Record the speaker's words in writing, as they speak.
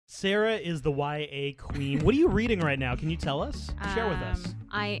Sarah is the YA queen. What are you reading right now? Can you tell us? Share with us.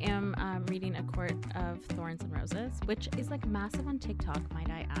 I am reading A Court of Thorns and Roses, which is like massive on TikTok,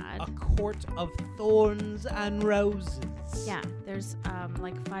 might I add. A Court of Thorns and Roses. Yeah, there's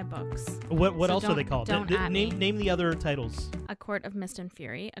like 5 books. What else are they called? Name the other titles. A Court of Mist and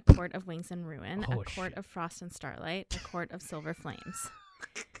Fury, A Court of Wings and Ruin, Oh, A Court of Frost and Starlight, A Court of Silver Flames.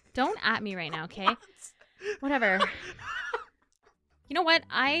 Don't at me right now, okay? Whatever. You know what?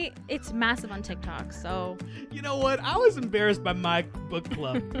 It's massive on TikTok, so... You know what? I was embarrassed by my book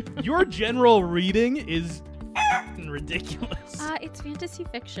club. Your general reading is ridiculous. It's fantasy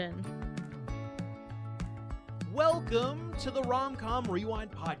fiction. Welcome to the Rom-Com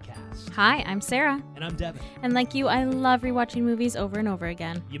Rewind podcast. Hi, I'm Sarah. And I'm Devin. And like you, I love rewatching movies over and over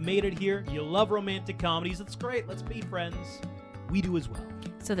again. You made it here. You love romantic comedies. It's great. Let's be friends. We do as well.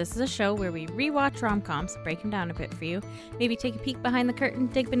 So this is a show where we rewatch rom-coms, break them down a bit for you, maybe take a peek behind the curtain,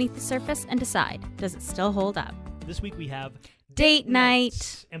 dig beneath the surface, and decide, does it still hold up? This week we have Date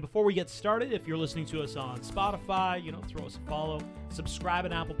Night. And before we get started, if you're listening to us on Spotify, throw us a follow, subscribe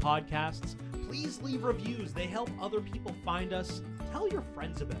on Apple Podcasts. Please leave reviews. They help other people find us. Tell your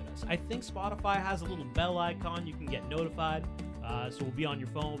friends about us. I think Spotify has a little bell icon. You can get notified. So we'll be on your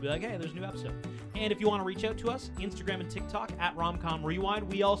phone. We'll be like, hey, there's a new episode. And if you want to reach out to us, Instagram and TikTok at Romcom Rewind.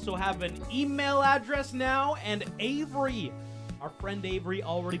 We also have an email address now. And Avery, our friend Avery,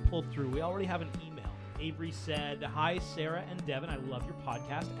 already pulled through. We already have an email. Avery said, hi, Sarah and Devin. I love your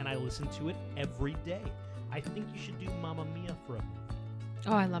podcast, and I listen to it every day. I think you should do Mamma Mia for a movie.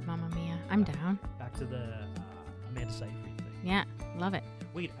 Oh, I love Mamma Mia. I'm down. Back to the Amanda Seyfried thing. Yeah, love it.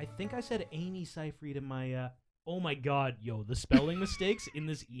 Wait, I think I said Amy Seyfried in my... Oh my God, the spelling mistakes in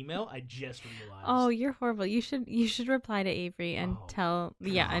this email, I just realized. Oh, you're horrible. You should reply to Avery and tell,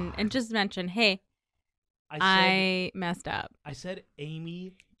 and just mention, hey, I messed up. I said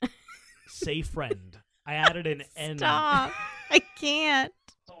Amy say friend. I added an N. Stop. I can't.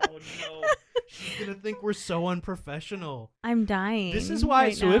 Oh no. She's going to think we're so unprofessional. I'm dying. This is why,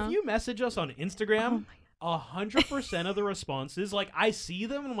 right now. If you message us on Instagram, 100% of the responses, like I see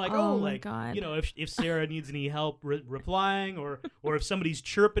them and I'm like, God. If Sarah needs any help replying or if somebody's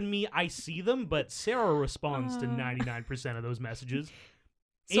chirping me, I see them, but Sarah responds to 99% of those messages.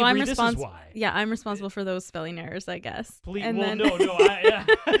 So Avery, this is why. Yeah, I'm responsible for those spelling errors, I guess. Please, and no.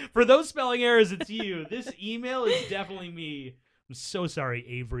 For those spelling errors, it's you. This email is definitely me. I'm so sorry,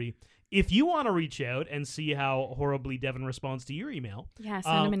 Avery. If you want to reach out and see how horribly Devin responds to your email,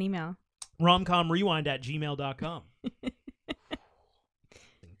 send him an email. romcomrewind@gmail.com.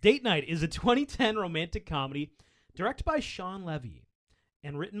 Date Night is a 2010 romantic comedy directed by Sean Levy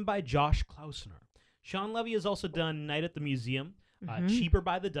and written by Josh Klausner. Sean Levy has also done Night at the Museum, Cheaper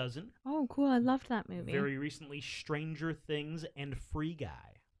by the Dozen. Oh, cool. I loved that movie. Very recently, Stranger Things and Free Guy.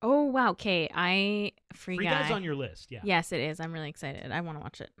 Oh, wow. Okay, Free Guy. Guy's on your list, yeah. Yes, it is. I'm really excited. I want to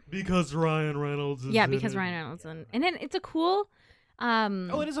watch it. Because Ryan Reynolds is Ryan Reynolds. And then it's a cool...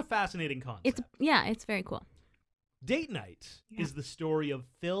 it is a fascinating concept. It's very cool. Date Night is the story of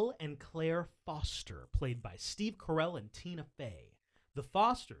Phil and Claire Foster, played by Steve Carell and Tina Fey. The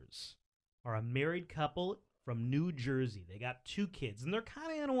Fosters are a married couple from New Jersey. They got 2 kids, and they're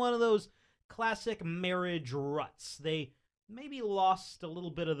kind of in one of those classic marriage ruts. They maybe lost a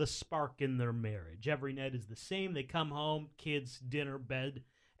little bit of the spark in their marriage. Every night is the same. They come home, kids, dinner, bed.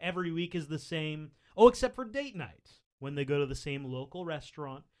 Every week is the same. Oh, except for date night, when they go to the same local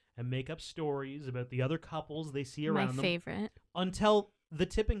restaurant and make up stories about the other couples they see around them. My favorite. Until the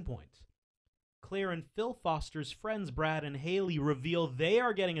tipping point. Claire and Phil Foster's friends, Brad and Haley, reveal they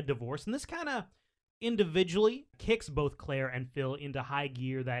are getting a divorce, and this kind of individually kicks both Claire and Phil into high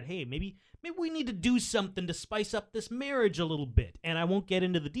gear that, hey, maybe we need to do something to spice up this marriage a little bit. And I won't get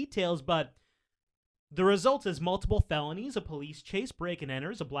into the details, but the result is multiple felonies, a police chase, break and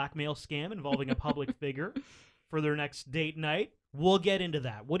enters, a blackmail scam involving a public figure for their next date night. We'll get into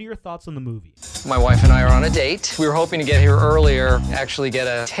that. What are your thoughts on the movie? My wife and I are on a date. We were hoping to get here earlier, actually get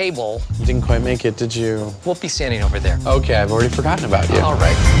a table. You didn't quite make it, did you? We'll be standing over there. Okay, I've already forgotten about you. All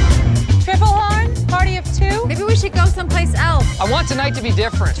right. Triple horn? Party of 2? Maybe we should go someplace else. I want tonight to be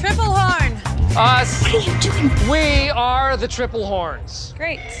different. Triple horn. Us. What are you doing? We are the Triple Horns.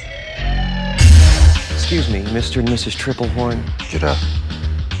 Great. Excuse me, Mr. and Mrs. Triplehorn. Get up.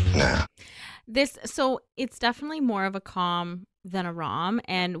 Now. So it's definitely more of a com than a rom,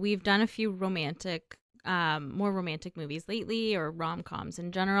 and we've done a few more romantic movies lately, or rom-coms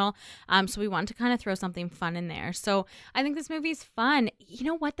in general. So we want to kind of throw something fun in there. So I think this movie is fun. You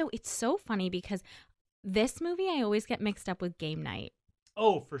know what, though? It's so funny because this movie I always get mixed up with Game Night.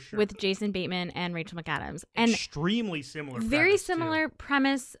 Oh, for sure. with Jason Bateman and Rachel McAdams. And extremely similar. very premise, similar too.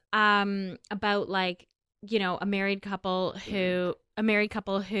 premise about like, you know, a married couple who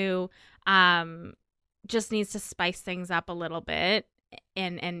just needs to spice things up a little bit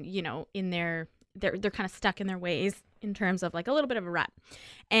and you know, in they're kind of stuck in their ways in terms of like a little bit of a rut.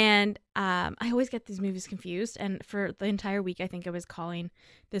 And I always get these movies confused, and for the entire week I think I was calling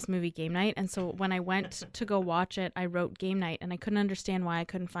this movie Game Night. And so when I went to go watch it, I wrote Game Night and I couldn't understand why I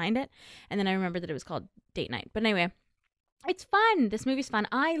couldn't find it, and then I remembered that it was called Date Night. But anyway, it's fun. This movie's fun.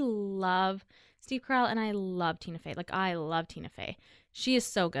 I love Steve Carell and I love Tina Fey. Like, I love Tina Fey. She is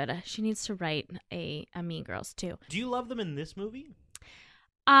so good. She needs to write a Mean Girls too. Do you love them in this movie?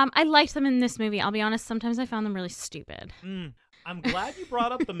 I liked them in this movie. I'll be honest, sometimes I found them really stupid. I'm glad you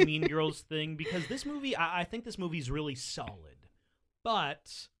brought up the Mean Girls thing, because this movie, I think this movie's really solid.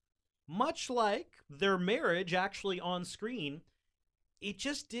 But much like their marriage actually on screen, it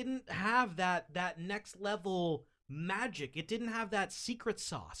just didn't have that next level magic. It didn't have that secret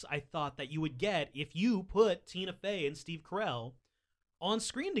sauce I thought that you would get if you put Tina Fey and Steve Carell on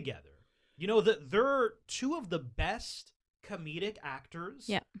screen together. You know, they're two of the best comedic actors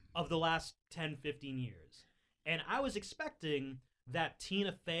of the last 10, 15 years. And I was expecting that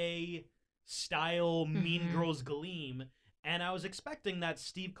Tina Fey style Mean Girls gleam, and I was expecting that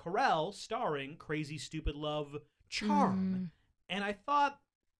Steve Carell starring Crazy Stupid Love charm. And I thought,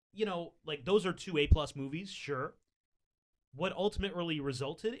 you know, like, those are two A+ movies, sure. What ultimately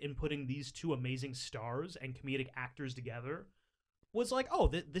resulted in putting these two amazing stars and comedic actors together was like, oh,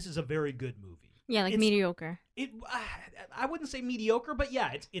 this is a very good movie. Yeah, like mediocre. I wouldn't say mediocre, but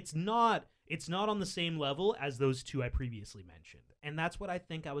yeah, it's not on the same level as those two I previously mentioned. And that's what I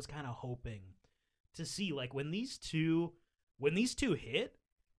think I was kind of hoping to see. Like, when these two hit,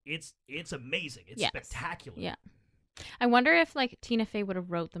 it's amazing. It's spectacular. Yeah. I wonder if like Tina Fey would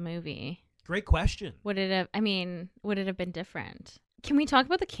have wrote the movie. Great question. Would it have been different? Can we talk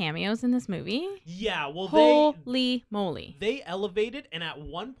about the cameos in this movie? Yeah, well, holy moly. They elevated, and at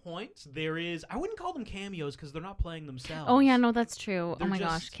one point there is, I wouldn't call them cameos because they're not playing themselves. Oh yeah, no, that's true. They're oh my just,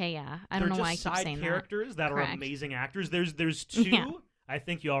 gosh, okay, yeah. I don't know why I keep saying side characters that Correct. are amazing actors. There's two. Yeah. I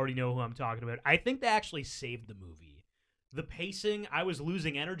think you already know who I'm talking about. I think they actually saved the movie. The pacing, I was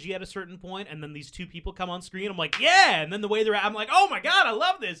losing energy at a certain point, and then these two people come on screen. I'm like, yeah, and then the way they're, I'm like, oh my god, I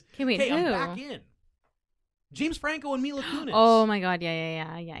love this. Okay, wait, who? I'm back in. James Franco and Mila Kunis. Oh my god,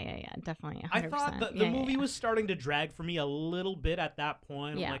 yeah, definitely. 100%. I thought the movie was starting to drag for me a little bit at that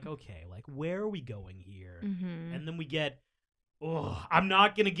point. Yeah. I'm like, okay, like, where are we going here? Mm-hmm. And then we get, I'm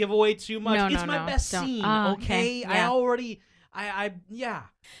not gonna give away too much. It's my best don't. scene, Oh, okay? Yeah. Yeah.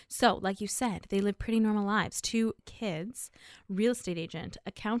 So, like you said, they live pretty normal lives. 2 kids, real estate agent,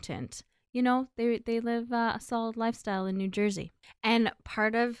 accountant. You know, they live a solid lifestyle in New Jersey. And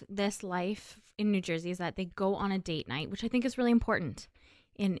part of this life in New Jersey is that they go on a date night, which I think is really important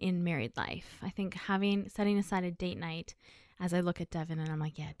in married life. I think setting aside a date night, as I look at Devin and I'm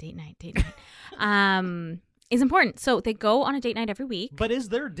like, yeah, date night, is important. So they go on a date night every week. But is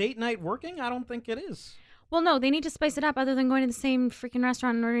their date night working? I don't think it is. Well, no, they need to spice it up other than going to the same freaking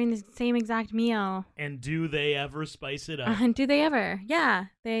restaurant and ordering the same exact meal. And do they ever spice it up? Do they ever? Yeah.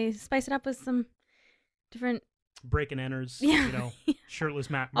 They spice it up with some different... Break and enters, Yeah. you know, shirtless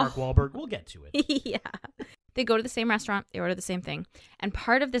Mark Wahlberg. We'll get to it. Yeah. They go to the same restaurant. They order the same thing. And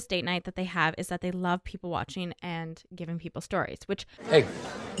part of this date night that they have is that they love people watching and giving people stories, which... Hey,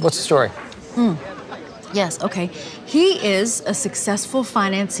 what's the story? Yes, okay. He is a successful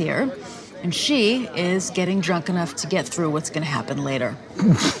financier, and she is getting drunk enough to get through what's going to happen later.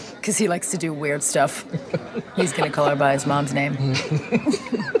 Because he likes to do weird stuff. He's going to call her by his mom's name.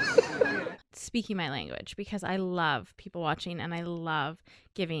 Speaking my language, because I love people watching and I love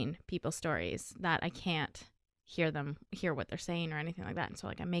giving people stories that I can't hear what they're saying or anything like that. And so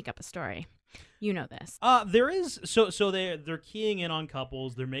like I make up a story. You know this. There is so they're keying in on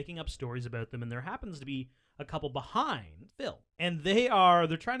couples, they're making up stories about them, and there happens to be a couple behind Phil. And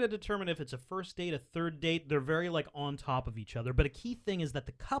they're trying to determine if it's a first date, a third date. They're very like on top of each other. But a key thing is that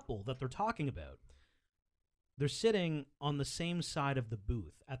the couple that they're talking about, they're sitting on the same side of the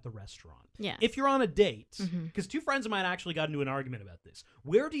booth at the restaurant. Yeah. If you're on a date, because 2 friends of mine actually got into an argument about this.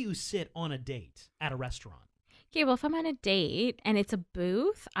 Where do you sit on a date at a restaurant? Okay, well, if I'm on a date and it's a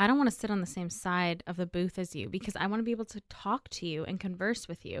booth, I don't want to sit on the same side of the booth as you because I want to be able to talk to you and converse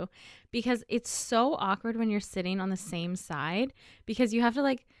with you, because it's so awkward when you're sitting on the same side because you have to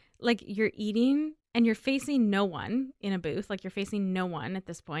like you're eating and you're facing no one in a booth, like you're facing no one at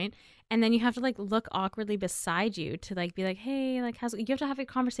this point, and then you have to like look awkwardly beside you to like be like, hey, like you have to have a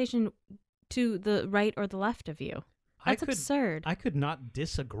conversation to the right or the left of you. That's absurd. I could not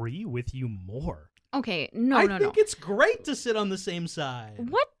disagree with you more. Okay, no. I think it's great to sit on the same side.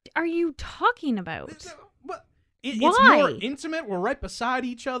 What are you talking about? It's Why? more intimate. We're right beside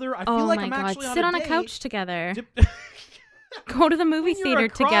each other. I feel like I'm actually sit on a date. couch together. Go to the movie When you're theater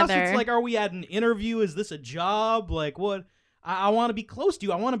across, together. It's like, are we at an interview? Is this a job? Like, what? I want to be close to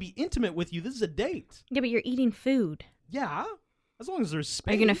you. I want to be intimate with you. This is a date. Yeah, but you're eating food. Yeah, as long as there's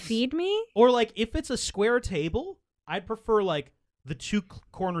space. Are you gonna feed me? Or like, if it's a square table, I'd prefer like the two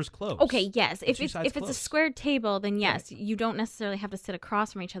corners closed. Okay, yes. If two it's sides a closed. squared table, then yes, you don't necessarily have to sit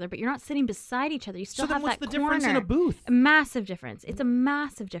across from each other, but you're not sitting beside each other. You still So then have what's that the corner. difference in a booth? A massive difference. It's a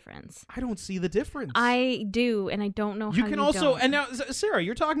massive difference. I don't see the difference. I do, and I don't know You how can you also, don't. and now, Sarah,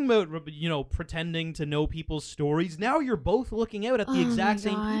 you're talking about, pretending to know people's stories. Now you're both looking out at the exact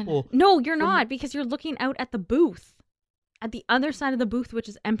same people. No, you're not, because you're looking out at the booth, at the other side of the booth, which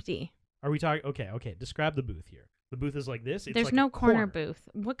is empty. Are we talking? Okay. Describe the booth here. The booth is like this. It's There's like no a corner booth.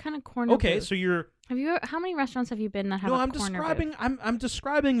 What kind of corner? Okay, booth? so you're. How many restaurants have you been that have No, a I'm corner describing. booth? I'm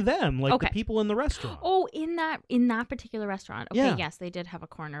describing them, like Okay. the people in the restaurant. Oh, in that particular restaurant. Okay, Yeah. yes, they did have a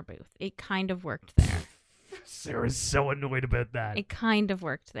corner booth. It kind of worked there. Sarah's so annoyed about that. It kind of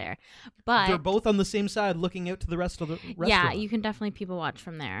worked there, but They're both on the same side, looking out to the rest of the restaurant. yeah, you can definitely people watch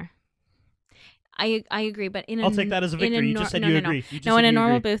from there. I agree, but I'll take that as a victory. You just said you agree. You just No, said in a you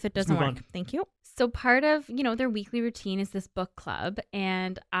normal agree. booth, it Let's doesn't move work. on. Thank you. So part of their weekly routine is this book club,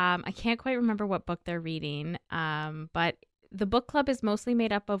 and I can't quite remember what book they're reading, but the book club is mostly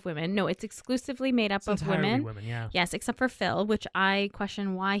made up of women. No, it's exclusively made up It's of entirely women. women, yeah. Yes, except for Phil, which I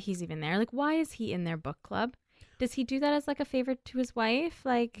question why he's even there. Like, why is he in their book club? Does he do that as like a favor to his wife?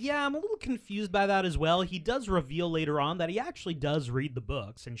 Like, Yeah, I'm a little confused by that as well. He does reveal later on that he actually does read the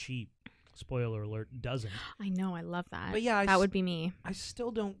books, and she, spoiler alert, doesn't. I know, I love that. But yeah, that would be me. I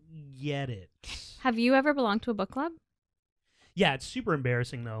still don't get it. Have you ever belonged to a book club? Yeah, it's super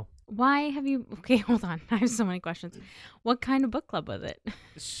embarrassing though. Why have you? Okay, hold on. I have so many questions. What kind of book club was it?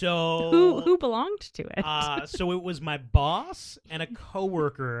 So Who belonged to it? So it was my boss and a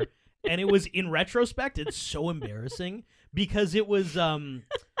coworker, and it was, in retrospect, it's so embarrassing because it was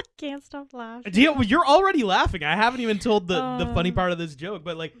Can't stop laughing. You're already laughing. I haven't even told the funny part of this joke,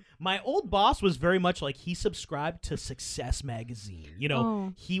 but like my old boss was very much like, he subscribed to Success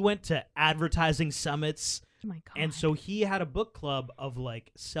Magazine. He went to advertising summits. Oh my god! And so he had a book club of like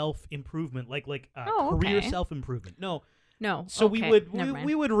self-improvement, like Oh, career okay. self-improvement. No. So we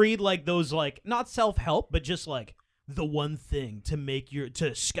would read like those, like, not self-help, but just like the one thing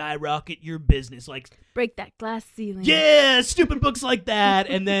to skyrocket your business, like break that glass ceiling. yeah, stupid books like that.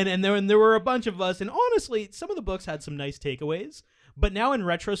 And there were a bunch of us, and honestly, some of the books had some nice takeaways. But now in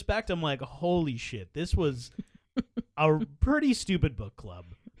retrospect, I'm like, holy shit, this was a pretty stupid book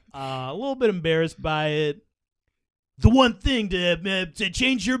club. A little bit embarrassed by it. The one thing to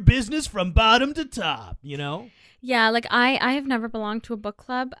change your business from bottom to top, Yeah, like I have never belonged to a book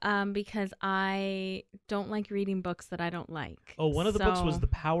club because I don't like reading books that I don't like. Oh, one of the books was So- The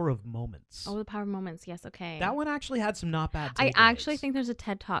Power of Moments. Oh, The Power of Moments. Yes, okay. That one actually had some not bad I takeaways. actually think there's a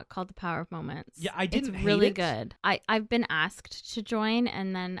TED Talk called The Power of Moments. Yeah, I didn't It's really hate it. good. I've been asked to join,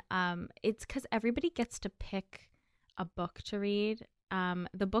 and then it's because everybody gets to pick a book to read.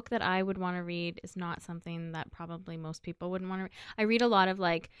 The book that I would want to read is not something that probably most people wouldn't want to read. I read a lot of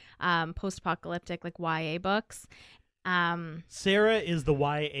like post-apocalyptic, like YA books. Sarah is the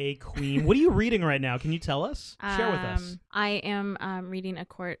YA queen. What are you reading right now? Can you tell us? Share with us. I am reading A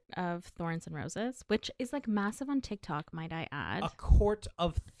Court of Thorns and Roses, which is like massive on TikTok, might I add. A Court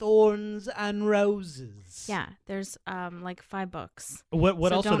of Thorns and Roses. Yeah, there's like 5 books. What So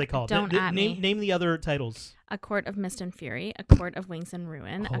else are they called? Don't at me. Name the other titles. A Court of Mist and Fury, A Court of Wings and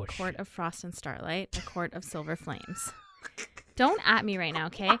Ruin, Oh, A Court shit. of Frost and Starlight, A Court of Silver Flames. Don't at me right now,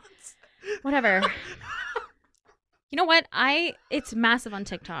 okay? Whatever. You know what? It's massive on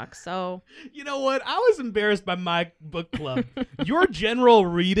TikTok, so You know what? I was embarrassed by my book club. Your general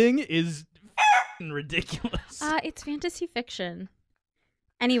reading is f***ing ridiculous. it's fantasy fiction.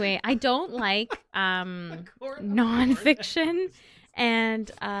 Anyway, I don't like nonfiction and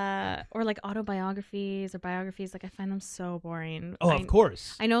or like autobiographies or biographies. Like I find them so boring. Of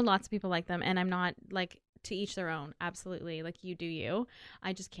course. I know lots of people like them, and I'm not like, to each their own. Absolutely, like you do you.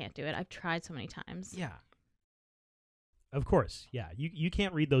 I just can't do it. I've tried so many times. Yeah. Of course, yeah. You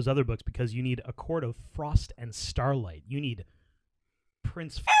can't read those other books because you need A Court of Frost and Starlight. You need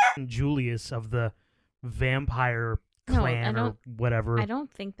Prince f***ing Julius of the vampire No, clan or whatever. I don't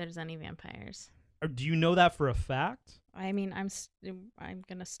think there's any vampires. Or do you know that for a fact? I mean, I'm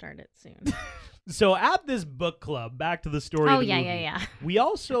gonna start it soon. So at this book club, back to the story. Oh of the yeah, movie, yeah, yeah. We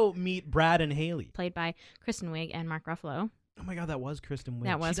also meet Brad and Haley, Played by Kristen Wiig and Mark Ruffalo. Oh my God, that was Kristen Wiig.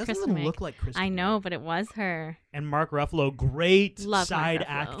 That was she doesn't Kristen even Wiig. look like Kristen. I know, Wiig. but it was her. And Mark Ruffalo, great Love side Mark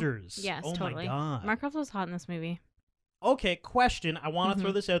Ruffalo. actors. Yes, oh totally. my God. Mark Ruffalo's hot in this movie. Okay, question. I want to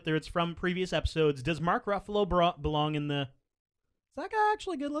throw this out there. It's from previous episodes. Does Mark Ruffalo belong in the? Is that guy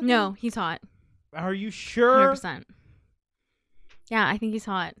actually good looking? No, he's hot. Are you sure? 100%. Yeah, I think he's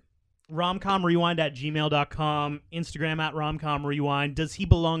hot. romcomrewind@gmail.com, Instagram @romcomrewind. Does he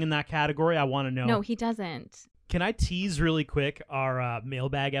belong in that category? I want to know. No, he doesn't. Can I tease really quick our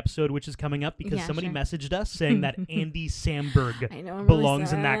mailbag episode, which is coming up, because Yeah, somebody sure. messaged us saying that Andy Samberg I know, I'm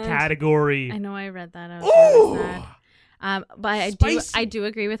belongs really in that sad. category. I know I read that. I was Ooh! really sad. But Spicy. I do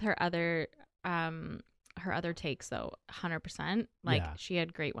agree with her other takes though, 100%. Like Yeah. she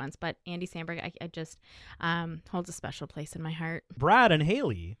had great ones, but Andy Samberg, I just holds a special place in my heart. Brad and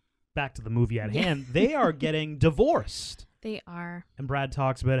Haley, back to the movie at hand, they are getting divorced. They are. And Brad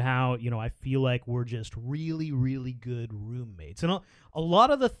talks about how, I feel like we're just really, really good roommates. And a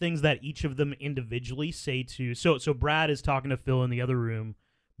lot of the things that each of them individually say to... So Brad is talking to Phil in the other room,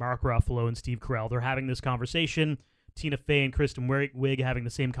 Mark Ruffalo and Steve Carell. They're having this conversation. Tina Fey and Kristen Wiig having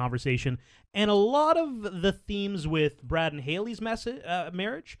the same conversation. And a lot of the themes with Brad and Haley's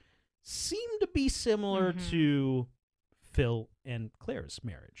marriage seem to be similar to Phil and Claire's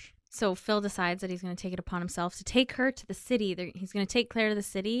marriage. So Phil decides that he's going to take it upon himself to take her to the city. He's going to take Claire to the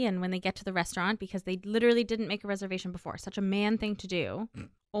city, and when they get to the restaurant, because they literally didn't make a reservation before, such a man thing to do.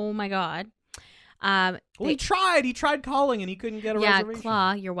 Oh my God. He tried calling and he couldn't get a reservation. Yeah,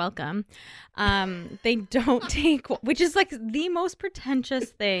 Claw, you're welcome. They don't take, which is like the most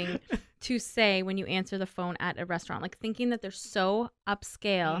pretentious thing to say when you answer the phone at a restaurant, like thinking that they're so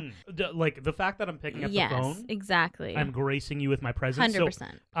upscale. Like the fact that I'm picking up the phone. Yes, exactly. I'm gracing you with my presence.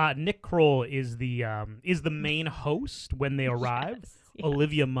 100%. So, Nick Kroll is the main host when they arrive. Yes.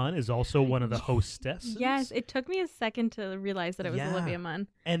 Olivia Munn is also one of the hostesses. Yes, it took me a second to realize that it was Olivia Munn.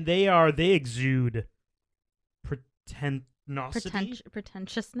 And they exude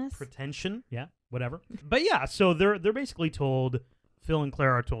Pretentiousness. pretension, yeah, whatever. But yeah, so they're basically told, Phil and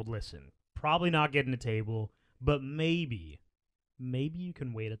Claire are told, listen, probably not getting a table, but maybe you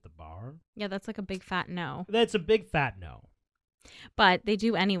can wait at the bar. Yeah, that's like a big fat no. That's a big fat no. But they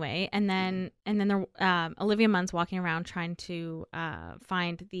do anyway, and then they're Olivia Munn's walking around trying to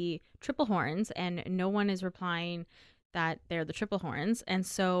find the triple horns, and no one is replying that they're the triple horns, and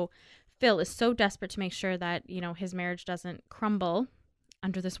so Phil is so desperate to make sure that his marriage doesn't crumble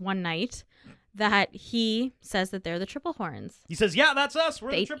under this one night that he says that they're the triple horns. He says, "Yeah, that's us.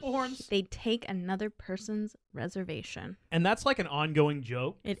 We're the triple horns." They take another person's reservation, and that's like an ongoing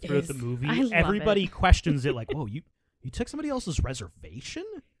joke throughout the movie. I love Everybody it. questions it, like, "Whoa, you took somebody else's reservation?"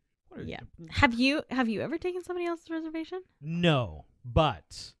 Yeah. Have you ever taken somebody else's reservation? No,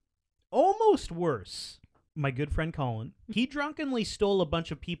 but almost worse. My good friend Colin, he drunkenly stole a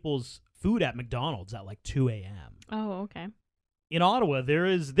bunch of people's food at McDonald's at like 2 a.m. Oh, okay. In Ottawa, there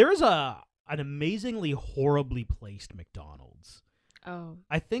is an amazingly horribly placed McDonald's. Oh,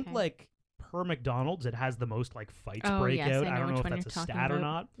 I think like per McDonald's, it has the most like fights break yes, out. I I don't know which if one that's a you're stat talking or about.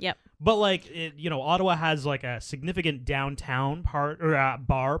 not. Yep. But like Ottawa has like a significant downtown part or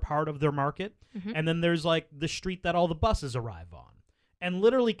bar part of their market, and then there's like the street that all the buses arrive on, and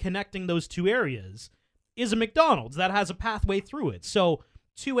literally connecting those two areas is a McDonald's that has a pathway through it. So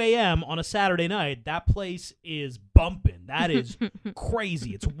 2 a.m. on a Saturday night, that place is bumping. That is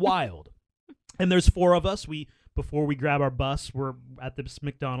crazy. It's wild. And there's 4 of us. Before we grab our bus, we're at this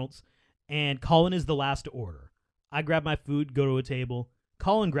McDonald's, and Colin is the last to order. I grab my food, go to a table.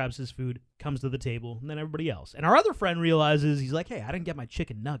 Colin grabs his food, comes to the table, and then everybody else. And our other friend realizes, he's like, "Hey, I didn't get my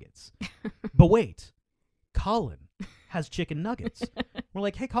chicken nuggets." But wait, Colin has chicken nuggets. We're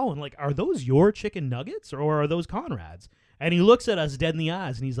like, "Hey, Colin, like, are those your chicken nuggets or are those Conrad's?" And he looks at us dead in the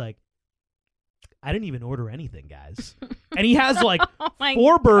eyes, and he's like, "I didn't even order anything, guys." And he has like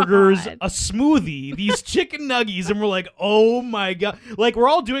 4 burgers, a smoothie, these chicken nuggies, and we're like, "Oh my God." Like, we're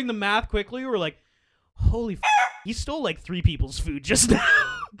all doing the math quickly. We're like, holy he stole like 3 people's food just now.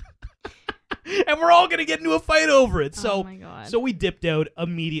 And we're all going to get into a fight over it. So, oh my God. So we dipped out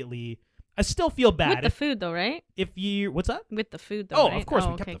immediately. I still feel bad. With the food, though, right? What's that? With the food, though, Oh, right? of course,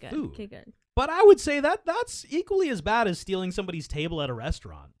 we okay, kept the good. food. Okay, good. But I would say that's equally as bad as stealing somebody's table at a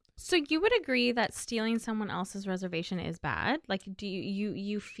restaurant. So you would agree that stealing someone else's reservation is bad? Like, do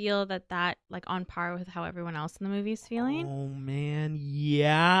you feel that like on par with how everyone else in the movie is feeling? Oh man,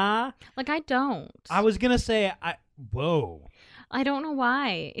 yeah. Like, I don't. I was gonna say, whoa. I don't know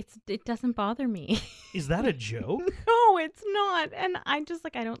why. It doesn't bother me. Is that a joke? No, it's not. And I just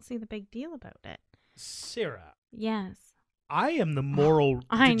I don't see the big deal about it. Sarah. Yes. I am the moral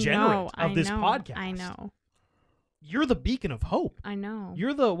degenerate of this podcast. I know. You're the beacon of hope. I know.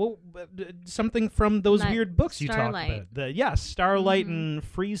 You're the something from those weird books you Starlight. talked about. Starlight and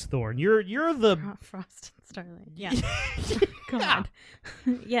Freezethorn. You're the Frost and Starlight. Yeah. God.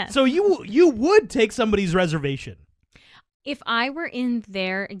 Yes. So you would take somebody's reservation. If I were in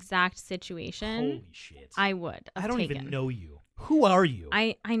their exact situation, Holy shit. I would. I don't even know you. Who are you?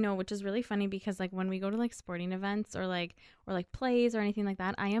 I know, which is really funny because when we go to sporting events or plays or anything like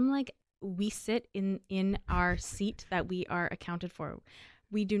that, I am we sit in our seat that we are accounted for.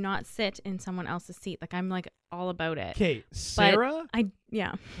 We do not sit in someone else's seat. I'm all about it. Okay, Sarah.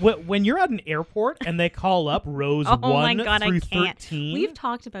 Yeah. When you're at an airport and they call up rows 1 through 13, we've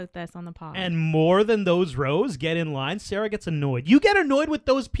talked about this on the pod. and more than those rows get in line, Sarah gets annoyed. You get annoyed with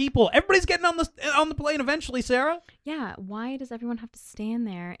those people. Everybody's getting on the plane eventually, Sarah. Yeah. Why does everyone have to stand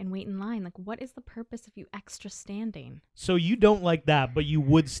there and wait in line? What is the purpose of you extra standing? So you don't like that, but you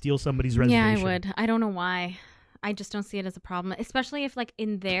would steal somebody's reservation. Yeah, I would. I don't know why. I just don't see it as a problem, especially if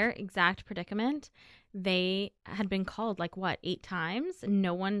in their exact predicament, they had been called 8 times and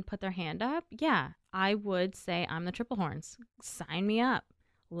no one put their hand up. Yeah, I would say I'm the Triple Horns. Sign me up.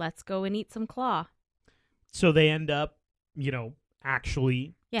 Let's go and eat some claw. So they end up,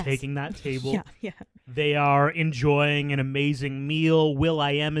 actually Yes. taking that table. Yeah. They are enjoying an amazing meal.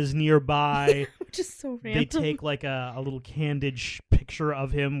 Will.i.am is nearby. Which is so They random. take a little candid picture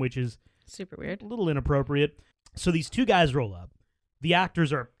of him, which is Super weird. a little inappropriate. So these two guys roll up. The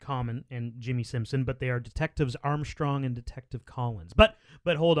actors are Common and Jimmy Simpson, but they are Detectives Armstrong and Detective Collins. But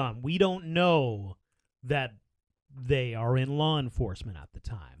hold on. We don't know that they are in law enforcement at the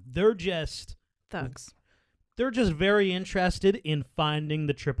time. They're just Thugs. They're just very interested in finding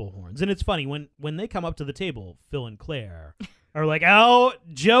the Triple Horns. And it's funny, when they come up to the table, Phil and Claire are like, oh,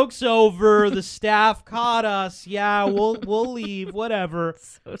 joke's over. The staff caught us. Yeah, we'll leave, whatever.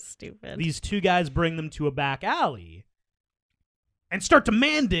 So stupid. These two guys bring them to a back alley and start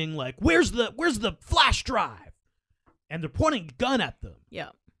demanding, where's the flash drive? And they're pointing a gun at them. Yeah.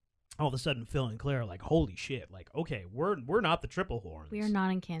 All of a sudden, Phil and Claire are like, holy shit. Okay, we're not the Triple Horns. We are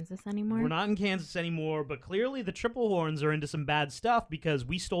not in Kansas anymore. We're not in Kansas anymore, but clearly the Triple Horns are into some bad stuff because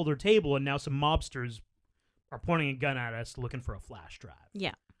we stole their table and now some mobsters are pointing a gun at us looking for a flash drive.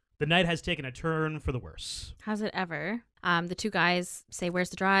 Yeah. The night has taken a turn for the worse. Has it ever? The two guys say, where's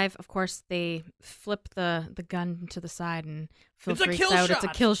the drive? Of course, they flip the gun to the side and Phil It's a freaks kill out. shot! It's a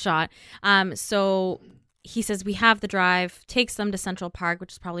kill shot. So he says, we have the drive, takes them to Central Park,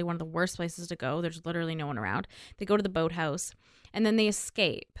 which is probably one of the worst places to go. There's literally no one around. They go to the boathouse, and then they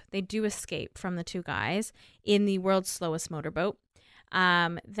escape. They do escape from the two guys in the world's slowest motorboat.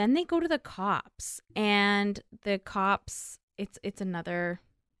 Then they go to the cops, and the cops, it's another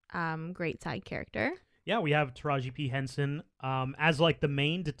great side character. Yeah, we have Taraji P. Henson as the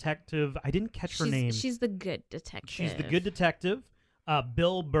main detective. I didn't catch her name. She's the good detective. She's the good detective.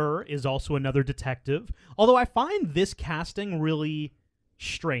 Bill Burr is also another detective. Although I find this casting really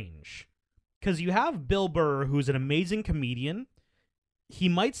strange. Because you have Bill Burr, who's an amazing comedian. He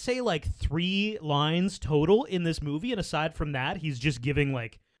might say 3 lines total in this movie, and aside from that, he's just giving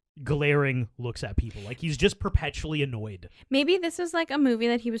glaring looks at people. He's just perpetually annoyed. Maybe this was a movie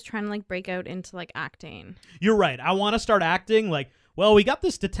that he was trying to break out into acting. You're right. I want to start acting well, we got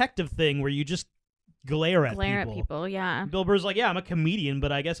this detective thing where you just glare at people. Yeah. Bill Burr's yeah, I'm a comedian,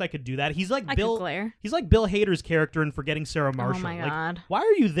 but I guess I could do that. He's I Bill. could glare. He's Bill Hader's character in Forgetting Sarah Marshall. Oh my God. Why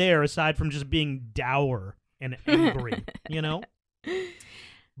are you there aside from just being dour and angry?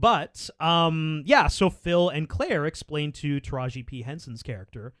 But so Phil and Claire explain to Taraji P. Henson's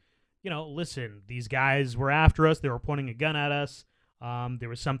character, listen, these guys were after us. They were pointing a gun at us. There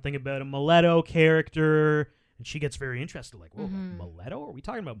was something about a Mileto character, and she gets very interested. Whoa, Mileto? Are we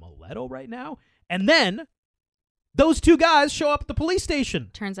talking about Mileto right now? And then those two guys show up at the police station.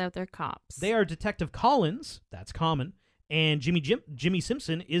 Turns out they're cops. They are Detective Collins, that's Common, and Jimmy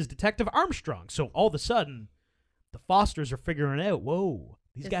Simpson is Detective Armstrong. So all of a sudden, the Fosters are figuring out, whoa,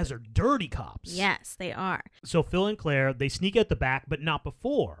 these guys are dirty cops. Yes, they are. So Phil and Claire, they sneak out the back, but not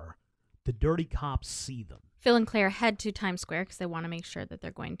before the dirty cops see them. Phil and Claire head to Times Square because they want to make sure that they're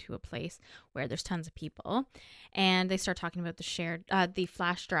going to a place where there's tons of people. And they start talking about the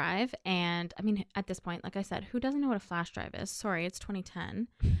flash drive. And I mean, at this point, like I said, who doesn't know what a flash drive is? Sorry, it's 2010.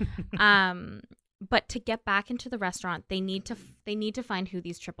 But to get back into the restaurant, they need to find who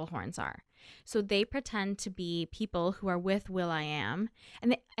these Triple Horns are. So they pretend to be people who are with Will.i.am.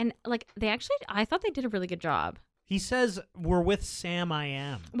 And they actually, I thought they did a really good job. He says, we're with Sam I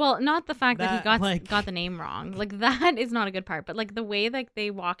Am. Well, not the fact that he That, got the name wrong. Like, that is not a good part. But, like, the way that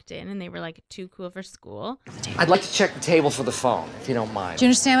they walked in and they were, like, too cool for school. I'd like to check the table for the phone, if you don't mind. Do you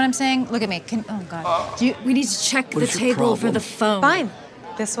understand what I'm saying? Look at me. Oh, God. We need to check the is your table for problem? the phone. Fine.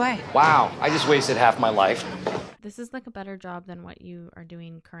 This way. Wow, I just wasted half my life. This is, like, a better job than what you are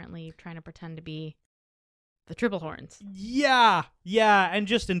doing currently, trying to pretend to be the Triple Horns. Yeah, and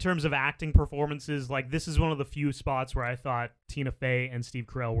just in terms of acting performances, like, this is one of the few spots where I thought Tina Fey and Steve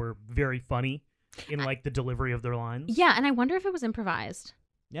Carell were very funny in, like, the delivery of their lines. Yeah, and I wonder if it was improvised.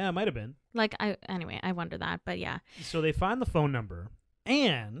 Yeah, it might have been. Like, I wonder that, but yeah. So they find the phone number,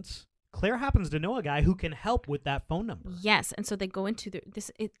 and Claire happens to know a guy who can help with that phone number. Yes, and so they go into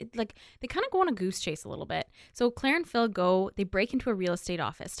like they kind of go on a goose chase a little bit. So Claire and Phil they break into a real estate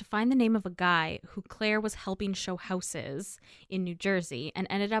office to find the name of a guy who Claire was helping show houses in New Jersey and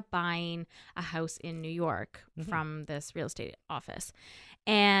ended up buying a house in New York from this real estate office.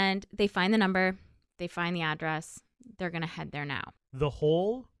 And they find the number, they find the address, they're going to head there now. The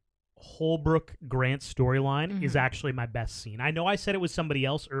whole Holbrook Grant storyline is actually my best scene. I know I said it was somebody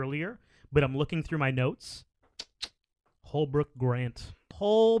else earlier, but I'm looking through my notes. Holbrook Grant.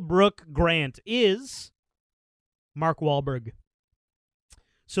 Holbrook Grant is Mark Wahlberg.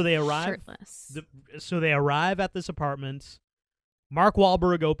 So they arrive. Shirtless. So they arrive at this apartment. Mark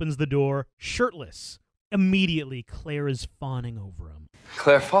Wahlberg opens the door, shirtless. Immediately, Claire is fawning over him.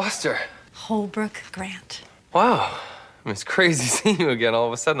 Claire Foster. Holbrook Grant. Wow. It's crazy seeing you again. All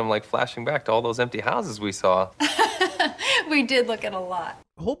of a sudden, I'm like flashing back to all those empty houses we saw. We did look at a lot.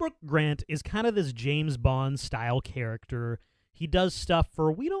 Holbrook Grant is kind of this James Bond style character. He does stuff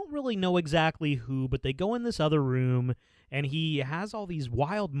for we don't really know exactly who, but they go in this other room and he has all these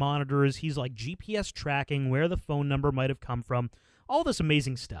wild monitors. He's like GPS tracking where the phone number might have come from. All this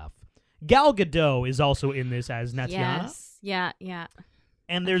amazing stuff. Gal Gadot is also in this as Natiana. Yes. Yeah.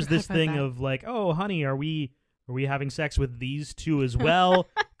 And there's this thing of like, oh, honey, are we having sex with these two as well?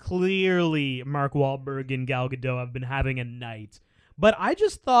 Clearly, Mark Wahlberg and Gal Gadot have been having a night. But I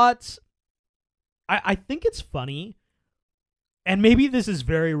just thought, I think it's funny, and maybe this is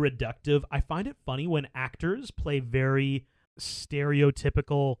very reductive. I find it funny when actors play very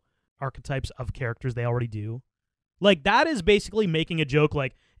stereotypical archetypes of characters they already do. Like, that is basically making a joke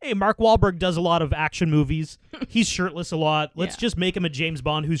like, hey, Mark Wahlberg does a lot of action movies. He's shirtless a lot. Let's just make him a James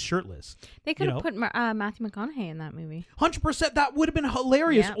Bond who's shirtless. They could have put Matthew McConaughey in that movie. 100%. That would have been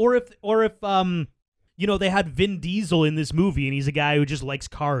hilarious. Yeah. Or if they had Vin Diesel in this movie and he's a guy who just likes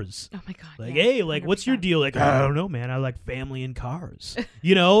cars. Oh my God. Like, yeah, hey, like, 100%. what's your deal? Like, I don't know, man. I like family and cars.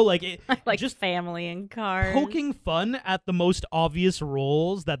 Like it, I like just family and cars. poking fun at the most obvious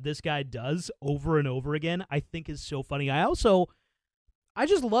roles that this guy does over and over again, I think is so funny. I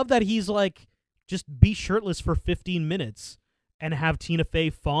just love that he's like, just be shirtless for 15 minutes and have Tina Fey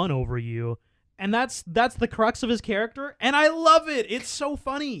fawn over you. And that's the crux of his character, and I love it. It's so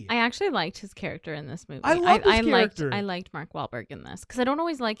funny. I actually liked his character in this movie. I love his character. I liked Mark Wahlberg in this because I don't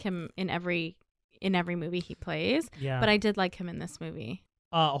always like him in every movie he plays. Yeah. But I did like him in this movie.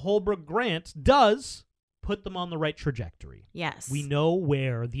 Holbrook Grant does put them on the right trajectory. Yes. We know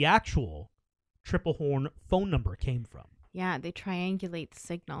where the actual Triple Horn phone number came from. Yeah, they triangulate the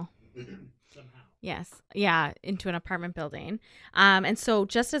signal. Somehow. Yes. Yeah, into an apartment building. And so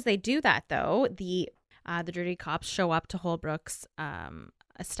just as they do that, though, the dirty cops show up to Holbrook's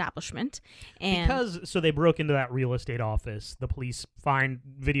establishment. And So they broke into that real estate office. The police find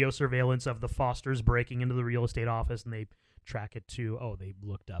video surveillance of the Fosters breaking into the real estate office, and they track it to, they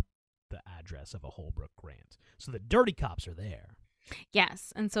looked up the address of a Holbrook Grant. So the dirty cops are there.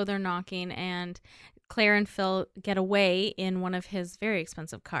 yes. And so they're knocking, and Claire and Phil get away in one of his very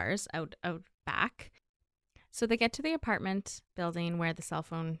expensive cars out back. So they get to the apartment building where the cell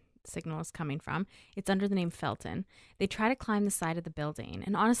phone signal is coming from. It's under the name Felton. They try to climb the side of the building.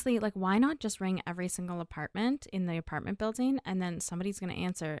 And honestly, like, why not just ring every single apartment in the apartment building and then somebody's going to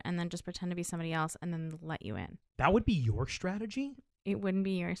answer and then just pretend to be somebody else and then let you in? That would be your strategy? It wouldn't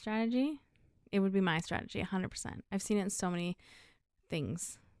be your strategy. It would be my strategy, 100%. I've seen it in so many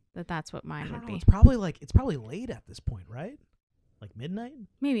things that's what mine would be. It's probably late at this point, right? Like midnight?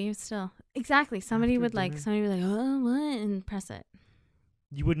 Maybe still. Exactly. Somebody After would dinner. like, oh, what? And press it.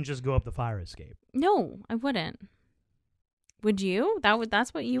 You wouldn't just go up the fire escape. No, I wouldn't. Would you?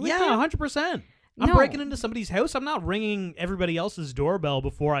 That's what you would do? Yeah, 100%. I'm No. breaking into somebody's house. I'm not ringing everybody else's doorbell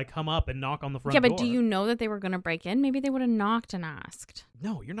before I come up and knock on the front door. Yeah, but do you know that they were going to break in? Maybe they would have knocked and asked.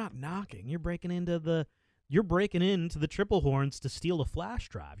 No, you're not knocking. You're breaking into the Triple Horns to steal a flash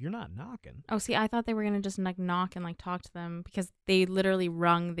drive. You're not knocking. Oh, see, I thought they were going to just like knock and like talk to them because they literally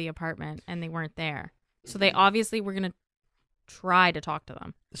rung the apartment and they weren't there. So they obviously were going to try to talk to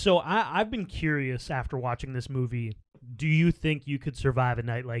them. So I've been curious after watching this movie, do you think you could survive a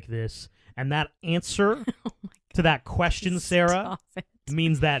night like this? And that answer to that question, Sarah,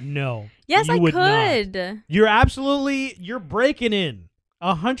 means that no. Yes, you I would could. Not. You're breaking in.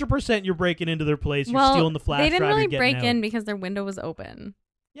 100% you're breaking into their place. You're stealing the flash drive. They didn't really you're break out. in because their window was open.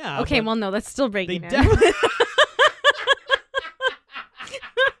 Yeah. Okay, well, no, that's still breaking in. Definitely.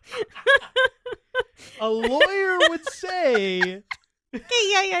 A lawyer would say,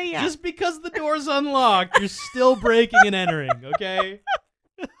 yeah. just because the door's unlocked, you're still breaking and entering, okay?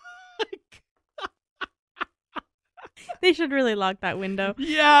 They should really lock that window.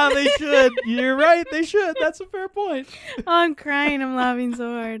 Yeah, they should. You're right, they should. That's a fair point. Oh, I'm crying. I'm laughing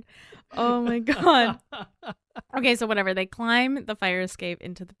so hard. Oh, my God. Okay, so whatever. They climb the fire escape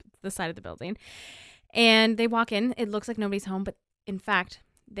into the side of the building, and they walk in. It looks like nobody's home, but in fact,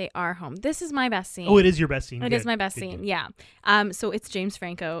 they are home. This is my best scene. Oh, it is your best scene. It is my best scene. Yeah. So it's James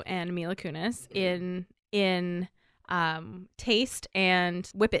Franco and Mila Kunis in Taste and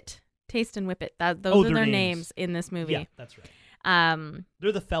Whip It. Taste and Whip It. Those are their names in this movie. Yeah, that's right.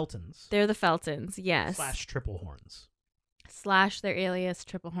 They're the Feltons. They're the Feltons. Yes. / Triple Horns. / their alias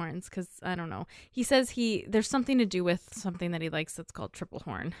Triple Horns, because I don't know. He says there's something to do with something that he likes that's called Triple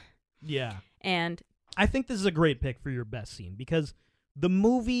Horn. Yeah. And I think this is a great pick for your best scene because the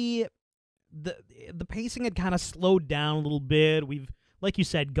movie, the pacing had kind of slowed down a little bit. We've, like you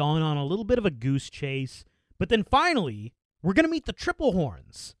said, gone on a little bit of a goose chase. But then finally, we're going to meet the Triple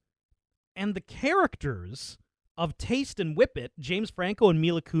Horns. And the characters of Taste and Whip It, James Franco and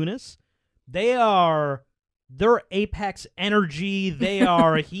Mila Kunis, they're apex energy.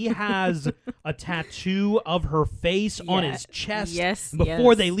 He has a tattoo of her face on his chest. Yes.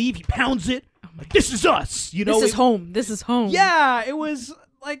 Before they leave, he pounds it. Like, this is us. You know, this is home. This is home. Yeah, it was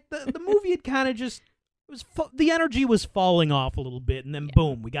like the movie had kind of just the energy was falling off a little bit, and then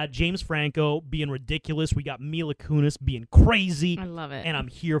boom, we got James Franco being ridiculous. We got Mila Kunis being crazy. I love it, and I'm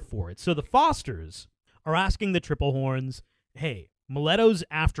here for it. So the Fosters are asking the Triple Horns, "Hey, Miletto's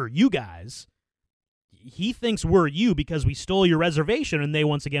after you guys. He thinks we're you because we stole your reservation." And they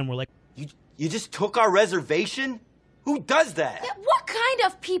once again were like, "You just took our reservation? Who does that?" Yeah, what kind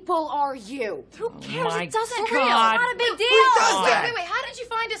of people are you? Who cares? My It doesn't God. real. It's not a big deal. Who does that? Wait, how did you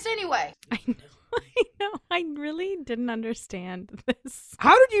find us anyway? I know. I really didn't understand this.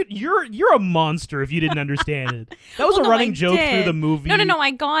 "How did you? You're a monster if you didn't understand it." That was a running joke through the movie. No,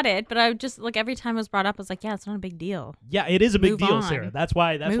 I got it, but I just like every time it was brought up, I was like, "Yeah, it's not a big deal." Yeah, it is a big Move deal, on. Sarah. That's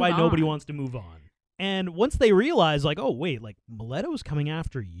why nobody wants to move on. And once they realize, like, oh wait, like Miletto's coming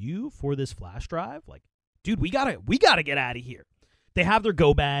after you for this flash drive, like, dude, we gotta get out of here. They have their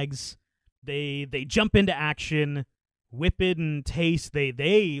go bags. They jump into action. Whip It and Taste,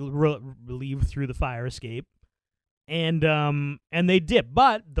 they leave through the fire escape, and they dip.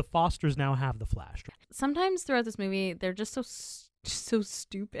 But the Fosters now have the flash drive. Sometimes throughout this movie, they're just so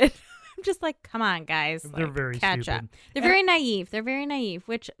stupid. I'm just like, come on, guys. They're like, very catch stupid. up. They're very naive. They're very naive,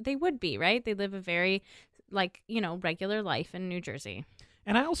 which they would be, right? They live a very, regular life in New Jersey.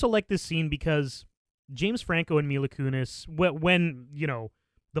 And I also like this scene because James Franco and Mila Kunis, when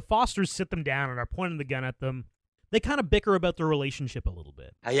the Fosters sit them down and are pointing the gun at them, they kind of bicker about their relationship a little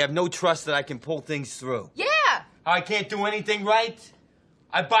bit. I have no trust that I can pull things through. Yeah. I can't do anything right.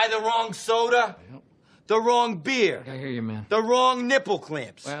 I buy the wrong soda, the wrong beer, I hear you, man. the wrong nipple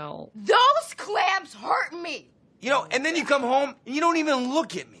clamps. Well, Those clamps hurt me. And then you come home and you don't even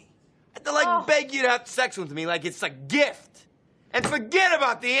look at me. I have to beg you to have sex with me like it's a gift. And forget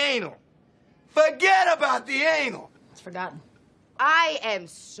about the anal. Forget about the anal. It's forgotten. I am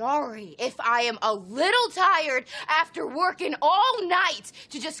sorry if I am a little tired after working all night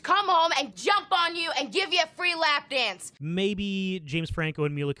to just come home and jump on you and give you a free lap dance. Maybe James Franco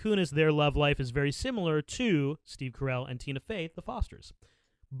and Mila Kunis, their love life is very similar to Steve Carell and Tina Fey, the Fosters.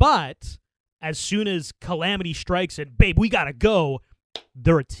 But as soon as calamity strikes and, babe, we gotta go,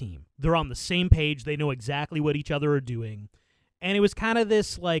 they're a team. They're on the same page. They know exactly what each other are doing. And it was kind of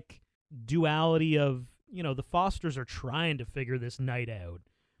this, like, duality of, the Fosters are trying to figure this night out.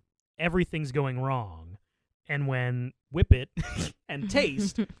 Everything's going wrong. And when Whip It and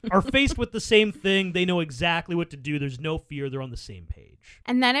Taste are faced with the same thing, they know exactly what to do. There's no fear. They're on the same page.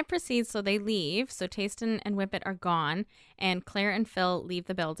 And then it proceeds, so they leave. So Taste and Whip It are gone, and Claire and Phil leave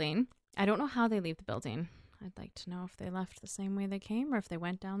the building. I don't know how they leave the building. I'd like to know if they left the same way they came or if they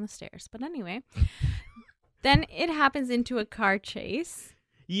went down the stairs. But anyway, then it happens into a car chase.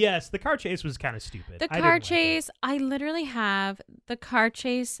 Yes, the car chase was kind of stupid. The car chase, I literally have the car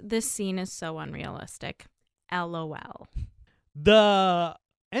chase. This scene is so unrealistic. LOL. The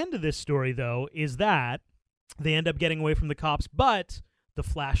end of this story, though, is that they end up getting away from the cops, but the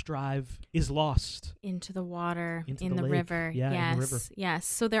flash drive is lost. Into the water, Into in the the lake. river. Yeah, yes, in the river. yes.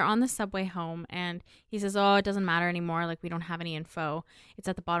 So they're on the subway home, and he says, "Oh, it doesn't matter anymore. Like, we don't have any info. It's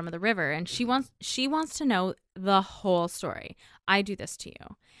at the bottom of the river." And she wants to know the whole story. I do this to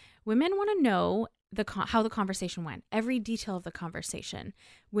you. Women want to know how the conversation went, every detail of the conversation.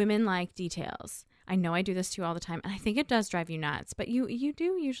 Women like details. I know I do this to you all the time, and I think it does drive you nuts, but you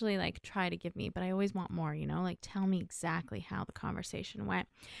do usually like try to give me, but I always want more, like tell me exactly how the conversation went.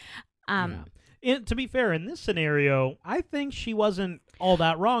 And to be fair, in this scenario, I think she wasn't all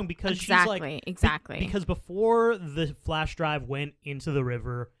that wrong because exactly. Because before the flash drive went into the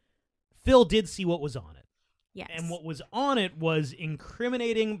river, Phil did see what was on it. Yes. And what was on it was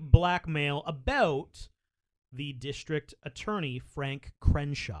incriminating blackmail about the district attorney, Frank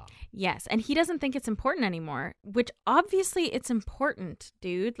Crenshaw. Yes, and he doesn't think it's important anymore, which obviously it's important,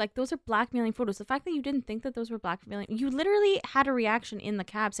 dude. Like, those are blackmailing photos. The fact that you didn't think that those were blackmailing, you literally had a reaction in the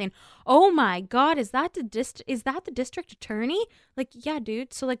cab saying, "Oh my God, is that the district attorney?" Like, yeah,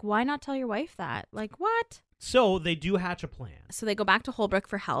 dude. So, like, why not tell your wife that? Like, what? So they do hatch a plan. So they go back to Holbrook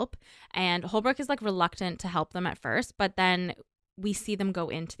for help, and Holbrook is like reluctant to help them at first, but then we see them go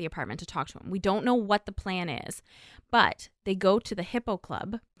into the apartment to talk to him. We don't know what the plan is, but they go to the Hippo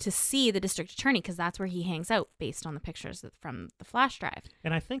Club to see the district attorney because that's where he hangs out based on the pictures from the flash drive.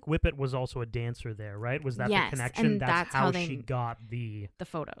 And I think Whippet was also a dancer there, right? Was that Yes, the connection? and that's how she got the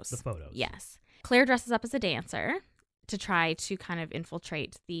photos. The photos. Yes. Claire dresses up as a dancer to try to kind of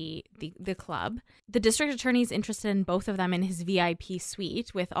infiltrate the club. The district attorney's interested in both of them in his VIP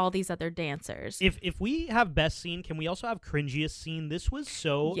suite with all these other dancers. If we have best scene, can we also have cringiest scene? This was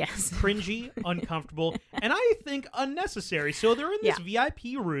so cringy, uncomfortable, and I think unnecessary. So they're in this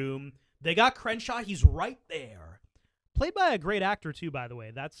VIP room. They got Crenshaw. He's right there. Played by a great actor, too, by the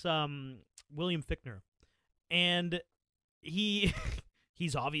way. That's William Fichtner. And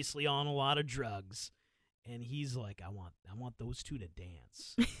he's obviously on a lot of drugs. And he's like, I want those two to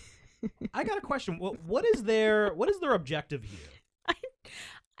dance. I got a question. What is their objective here?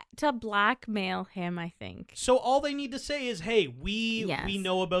 To blackmail him, I think. So all they need to say is, "Hey, we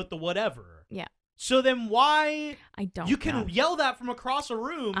know about the whatever." Yeah. So then why? I don't. You can yell that from across a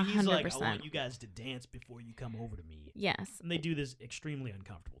room. 100%. He's like, "I want you guys to dance before you come over to me." Yes. And they do this extremely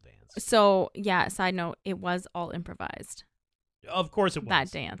uncomfortable dance. So yeah. Side note: it was all improvised. Of course it was. That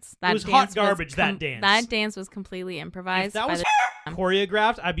dance. It was hot garbage, that dance. That dance was completely improvised. If that was by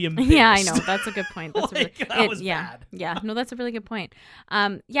choreographed, I'd be embarrassed. Yeah, I know. That's a good point. That's that was bad. Yeah, no, that's a really good point.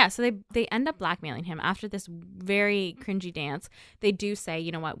 So they end up blackmailing him after this very cringy dance. They do say,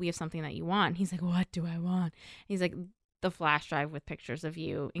 "You know what? We have something that you want." He's like, "What do I want?" He's like, "The flash drive with pictures of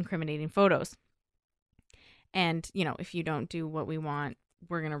you, incriminating photos. And, if you don't do what we want,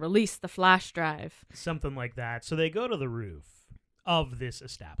 we're going to release the flash drive." Something like that. So they go to the roof of this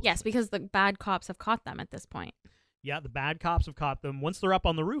establishment. Yes, because the bad cops have caught them at this point. Yeah, the bad cops have caught them. Once they're up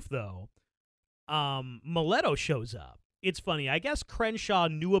on the roof, though, Mileto shows up. It's funny. I guess Crenshaw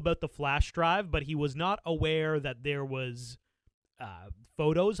knew about the flash drive, but he was not aware that there was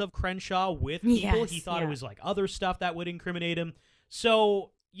photos of Crenshaw with people. Yes, he thought it was like other stuff that would incriminate him.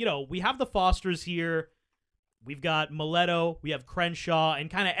 So, we have the Fosters here. We've got Mileto, we have Crenshaw, and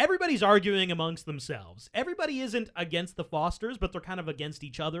kind of everybody's arguing amongst themselves. Everybody isn't against the Fosters, but they're kind of against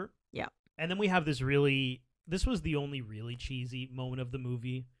each other. Yeah. And then we have this was the only really cheesy moment of the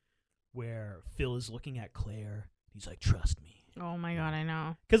movie where Phil is looking at Claire. He's like, "Trust me." Oh my God, I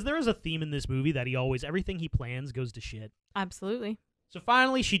know. Because there is a theme in this movie that everything he plans goes to shit. Absolutely. So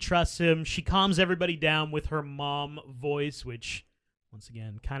finally, she trusts him. She calms everybody down with her mom voice, which, once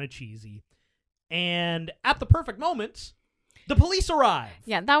again, kind of cheesy. And at the perfect moment, the police arrive.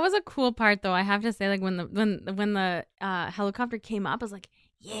 Yeah, that was a cool part, though. I have to say, like when the helicopter came up, I was like,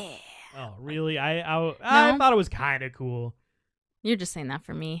 "Yeah." Oh, really? I thought it was kind of cool. You're just saying that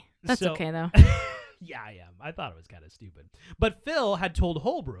for me. That's okay, though. Yeah, I am. I thought it was kind of stupid. But Phil had told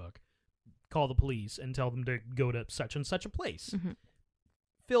Holbrook, call the police and tell them to go to such and such a place. Mm-hmm.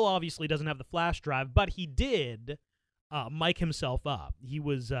 Phil obviously doesn't have the flash drive, but he did mic himself up. He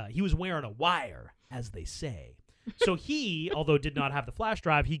was wearing a wire, as they say. So he, although did not have the flash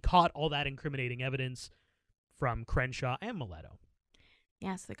drive, he caught all that incriminating evidence from Crenshaw and Mileto.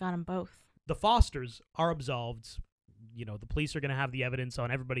 Yes, they got them both. The Fosters are absolved. The police are going to have the evidence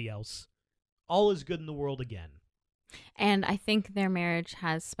on everybody else. All is good in the world again. And I think their marriage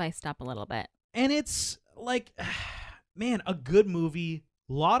has spiced up a little bit. And it's like, man, a good movie,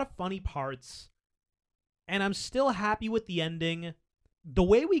 a lot of funny parts, and I'm still happy with the ending. The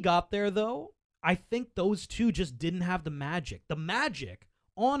way we got there, though, I think those two just didn't have the magic. The magic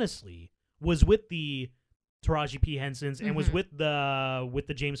honestly was with the Taraji P. Hensons and was with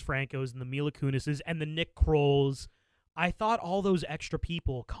the James Francos and the Mila Kunises and the Nick Krolls. I thought all those extra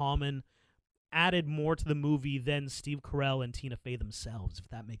people, Common, added more to the movie than Steve Carell and Tina Fey themselves, if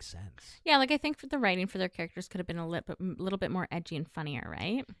that makes sense. Yeah, like I think the writing for their characters could have been a little bit more edgy and funnier,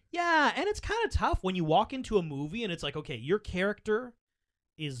 right? Yeah, and it's kind of tough when you walk into a movie and it's like, okay, your character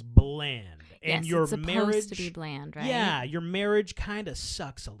is bland, and yes, your it's supposed marriage to be bland, right? Yeah, your marriage kind of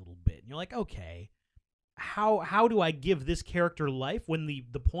sucks a little bit, and you're like, okay, how do I give this character life when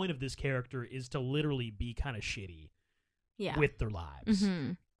the point of this character is to literally be kind of shitty, with their lives?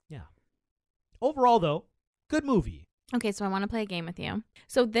 Yeah. Overall, though, good movie. Okay, so I want to play a game with you.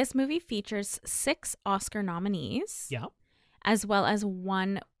 So this movie features 6 Oscar nominees. Yeah. As well as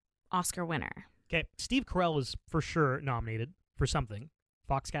 1 Oscar winner. Okay, Steve Carell is for sure nominated for something.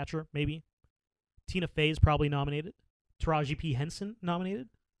 Foxcatcher, maybe. Tina Fey is probably nominated. Taraji P. Henson nominated.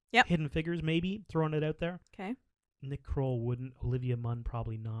 Yep. Hidden Figures, maybe. Throwing it out there. Okay. Nick Kroll wouldn't. Olivia Munn,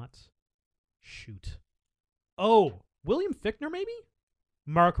 probably not. Shoot. Oh, William Fichtner, maybe?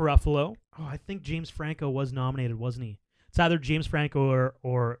 Mark Ruffalo. Oh, I think James Franco was nominated, wasn't he? It's either James Franco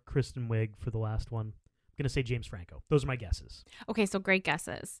or Kristen Wiig for the last one. I'm going to say James Franco. Those are my guesses. Okay, so great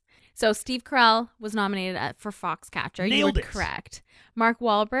guesses. So Steve Carell was nominated for Foxcatcher. Nailed it. Correct. Mark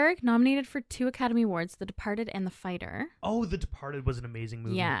Wahlberg nominated for 2 Academy Awards, The Departed and The Fighter. Oh, The Departed was an amazing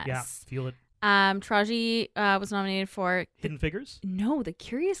movie. Yes. Yeah, feel it. Taraji was nominated for... Hidden Figures? No, The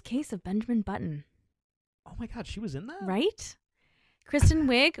Curious Case of Benjamin Button. Oh my God, she was in that? Right? Kristen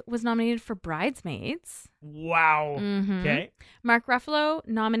Wiig was nominated for Bridesmaids. Wow. Okay. Mark Ruffalo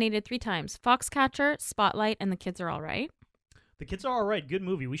nominated 3 times. Foxcatcher, Spotlight, and The Kids Are All Right. The Kids Are All Right. Good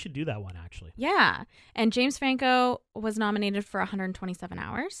movie. We should do that one, actually. Yeah. And James Franco was nominated for 127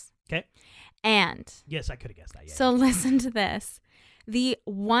 Hours. Okay. And... Yes, I could have guessed that. Yeah, so listen to this. The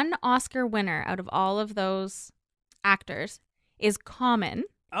 1 Oscar winner out of all of those actors is Common.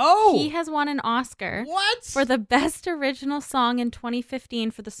 Oh! He has won an Oscar. What? For the best original song in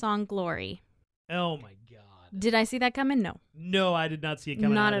 2015 for the song Glory. Oh my God. Did I see that coming? No. No, I did not see it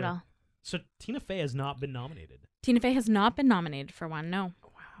coming. Not either. at all. So Tina Fey has not been nominated. Tina Fey has not been nominated for one, no.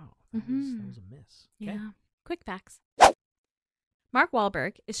 Wow. That was a miss. Okay. Yeah. Quick facts. Mark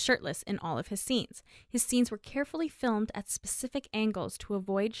Wahlberg is shirtless in all of his scenes. His scenes were carefully filmed at specific angles to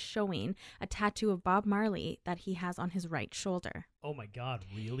avoid showing a tattoo of Bob Marley that he has on his right shoulder. Oh my God,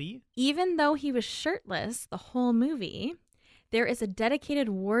 really? Even though he was shirtless the whole movie, there is a dedicated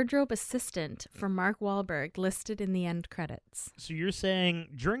wardrobe assistant for Mark Wahlberg listed in the end credits. So you're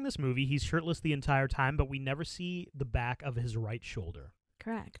saying during this movie he's shirtless the entire time, but we never see the back of his right shoulder.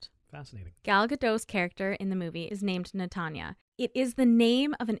 Correct. Fascinating. Gal Gadot's character in the movie is named Netanya. It is the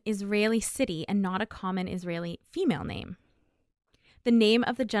name of an Israeli city and not a common Israeli female name. The name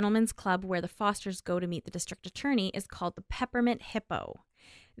of the gentleman's club where the Fosters go to meet the district attorney is called the Peppermint Hippo.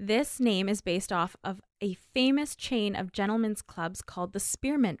 This name is based off of a famous chain of gentlemen's clubs called the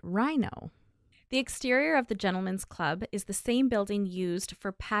Spearmint Rhino. The exterior of the gentlemen's club is the same building used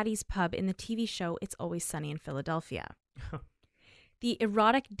for Patty's Pub in the TV show It's Always Sunny in Philadelphia. The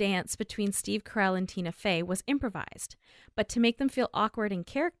erotic dance between Steve Carell and Tina Fey was improvised, but to make them feel awkward in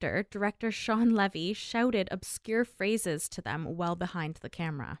character, director Sean Levy shouted obscure phrases to them well behind the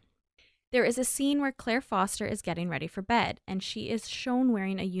camera. There is a scene where Claire Foster is getting ready for bed, and she is shown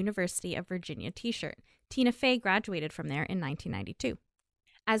wearing a University of Virginia t-shirt. Tina Fey graduated from there in 1992.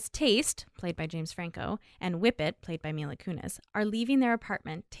 As Taste, played by James Franco, and Whippet, played by Mila Kunis, are leaving their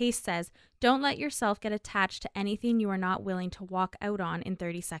apartment, Taste says, "Don't let yourself get attached to anything you are not willing to walk out on in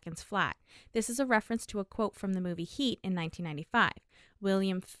 30 seconds flat." This is a reference to a quote from the movie Heat in 1995.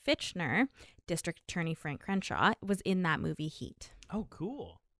 William Fichtner, District Attorney Frank Crenshaw, was in that movie Heat. Oh,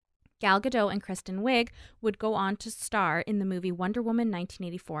 cool. Gal Gadot and Kristen Wiig would go on to star in the movie Wonder Woman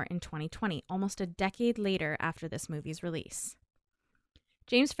 1984 in 2020, almost a decade later after this movie's release.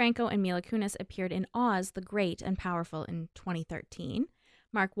 James Franco and Mila Kunis appeared in Oz the Great and Powerful in 2013.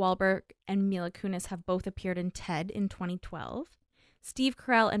 Mark Wahlberg and Mila Kunis have both appeared in Ted in 2012. Steve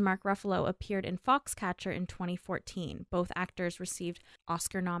Carell and Mark Ruffalo appeared in Foxcatcher in 2014. Both actors received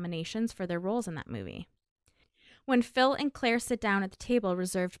Oscar nominations for their roles in that movie. When Phil and Claire sit down at the table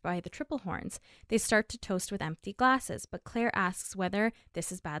reserved by the Triple Horns, they start to toast with empty glasses, but Claire asks whether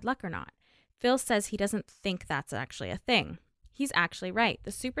this is bad luck or not. Phil says he doesn't think that's actually a thing. He's actually right.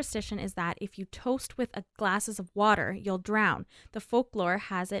 The superstition is that if you toast with glasses of water, you'll drown. The folklore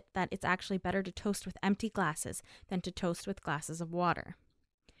has it that it's actually better to toast with empty glasses than to toast with glasses of water.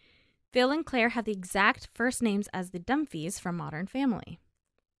 Phil and Claire have the exact first names as the Dumfries from Modern Family.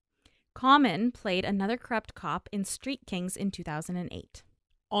 Common played another corrupt cop in Street Kings in 2008.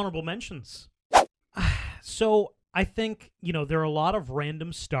 Honorable mentions. So I think, there are a lot of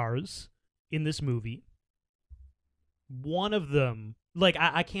random stars in this movie. One of them,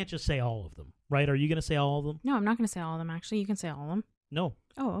 I can't just say all of them, right? Are you going to say all of them? No, I'm not going to say all of them, actually. You can say all of them. No.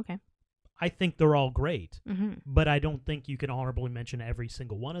 Oh, okay. I think they're all great, Mm-hmm. but I don't think you can honorably mention every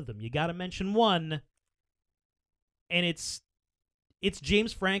single one of them. You got to mention one, and it's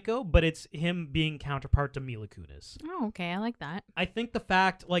James Franco, but it's him being counterpart to Mila Kunis. Oh, okay. I like that. I think the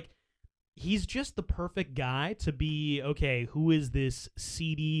fact, he's just the perfect guy to be, okay, who is this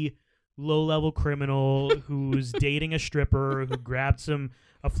seedy, low-level criminal who's dating a stripper who grabbed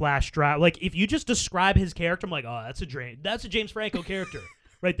a flash drive? If you just describe his character, I'm like, oh, that's a James Franco character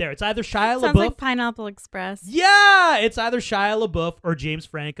right there. It's either Shia LaBeouf. Sounds like Pineapple Express. Yeah, it's either Shia LaBeouf or James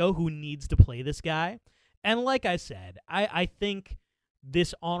Franco who needs to play this guy. And like I said, I think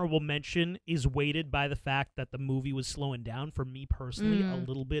this honorable mention is weighted by the fact that the movie was slowing down for me personally a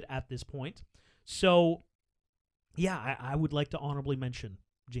little bit at this point. So, yeah, I would like to honorably mention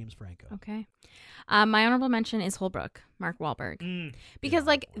James Franco. Okay. My honorable mention is Holbrook, Mark Wahlberg. Because,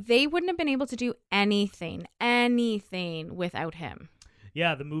 they wouldn't have been able to do anything without him.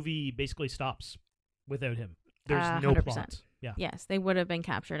 Yeah, the movie basically stops without him. There's no 100%. plot. Yeah. Yes, they would have been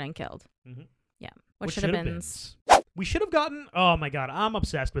captured and killed. Mm-hmm. Yeah. What should have been? We should have gotten, oh my God, I'm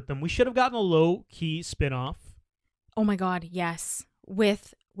obsessed with them. We should have gotten a low-key spin-off. Oh my God, yes.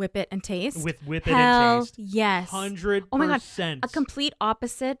 With Whip It and Taste. With Whip It and Taste. Yes. 100%. Oh my God, a complete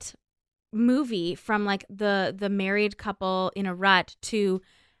opposite movie from the married couple in a rut to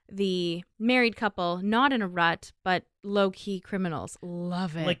the married couple not in a rut but low-key criminals.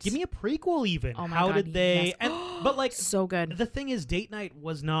 Love it. Give me a prequel even. Oh my How God, did they? yes. But so good. The thing is, Date Night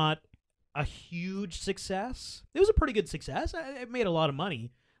was not a huge success. It was a pretty good success. It made a lot of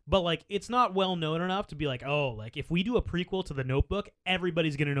money, but it's not well known enough to be if we do a prequel to The Notebook,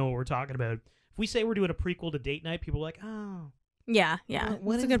 everybody's gonna know what we're talking about. If we say we're doing a prequel to Date Night, people are like, oh, yeah. What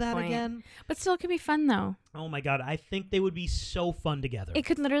That's is a good that point. again? But still, it could be fun though. Oh my God, I think they would be so fun together. It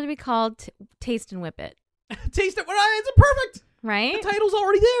could literally be called Taste and Whip It. Taste it. It's perfect. Right? The title's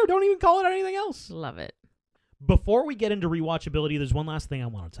already there. Don't even call it anything else. Love it. Before we get into rewatchability, there's one last thing I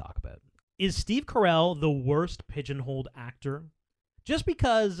want to talk about. Is Steve Carell the worst pigeonholed actor? Just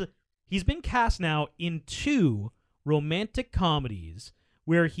because he's been cast now in 2 romantic comedies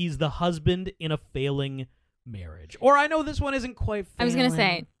where he's the husband in a failing marriage. Or I know this one isn't quite failing. I was going to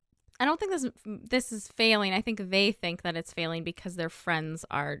say, I don't think this is failing. I think they think that it's failing because their friends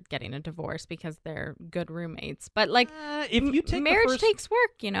are getting a divorce because they're good roommates. But if you take marriage takes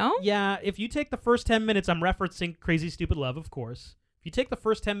work, Yeah, if you take the first 10 minutes, I'm referencing Crazy Stupid Love, of course. If you take the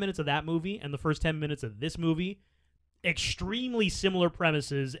first 10 minutes of that movie and the first 10 minutes of this movie, extremely similar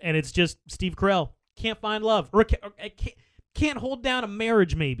premises, and it's just Steve Carell can't find love or can't hold down a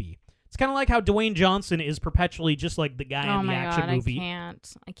marriage. Maybe it's kind of like how Dwayne Johnson is perpetually just like the guy in the action movie. I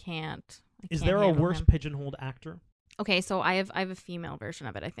can't. Is there a worse pigeonholed actor? Okay, so I have a female version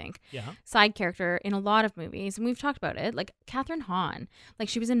of it, I think. Yeah. Side character in a lot of movies, and we've talked about it, Kathryn Hahn.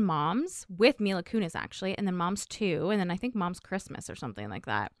 She was in Moms with Mila Kunis, actually, and then Moms 2, and then I think Moms Christmas or something like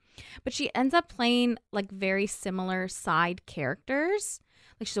that. But she ends up playing, very similar side characters.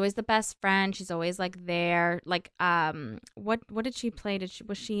 She's always the best friend. She's always, there. What did she play?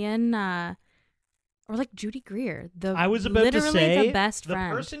 Was she in... Or Judy Greer, I was about to say the best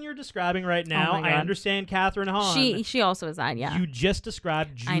friend. The person you're describing right now, I understand Kathryn Hahn. She also is that, yeah. You just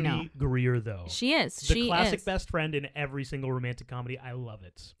described Judy Greer, though. She is. The classic best friend in every single romantic comedy. I love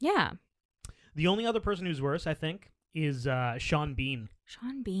it. Yeah. The only other person who's worse, I think, is Sean Bean.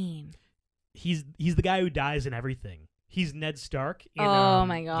 Sean Bean. He's the guy who dies in everything. He's Ned Stark in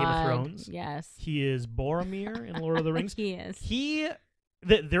my God. Game of Thrones. Yes. He is Boromir in Lord of the Rings. He is.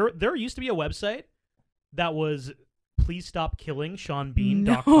 There used to be a website that was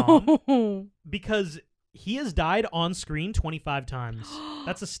pleasestopkillingseanbean.com because he has died on screen 25 times.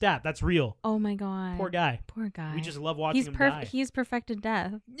 That's a stat. That's real. Oh my God. Poor guy. We just love watching him die. He's perfected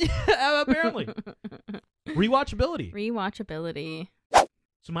death. Yeah, apparently. Rewatchability.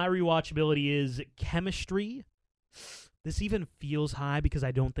 So my rewatchability is Chemistry. This even feels high because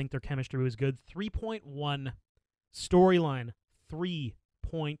I don't think their chemistry was good. 3.1. Storyline,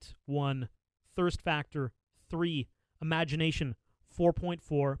 3.1. Thirst factor, 3. Imagination,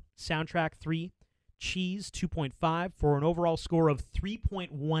 4.4. Soundtrack, 3. Cheese, 2.5 for an overall score of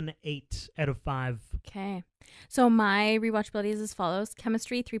 3.18 out of 5. Okay. So my rewatchability is as follows.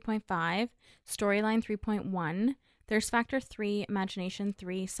 Chemistry, 3.5. Storyline, 3.1. Thirst factor, 3. Imagination,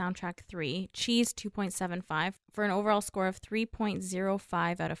 3. Soundtrack, 3. Cheese, 2.75 for an overall score of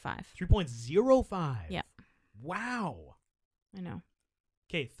 3.05 out of 5. 3.05? Yeah. Wow. I know.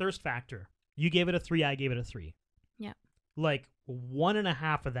 Okay, thirst factor. You gave it a 3, I gave it a 3. Yeah. Like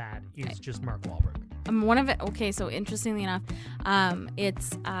 1.5 of that is just Mark Wahlberg. One of it. Okay, so interestingly enough,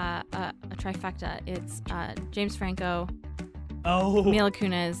 it's a trifecta. It's James Franco, Mila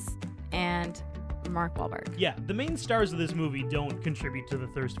Kunis, and Mark Wahlberg. Yeah, the main stars of this movie don't contribute to the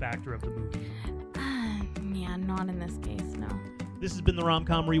thirst factor of the movie. Yeah, not in this case, no. This has been the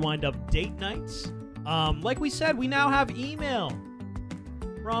Rom-Com Rewind of Date Nights. Like we said, we now have email.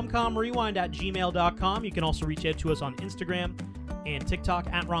 romcomrewind@gmail.com. You can also reach out to us on Instagram and TikTok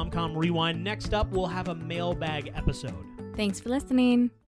 @romcomrewind. Next up, we'll have a mailbag episode. Thanks for listening.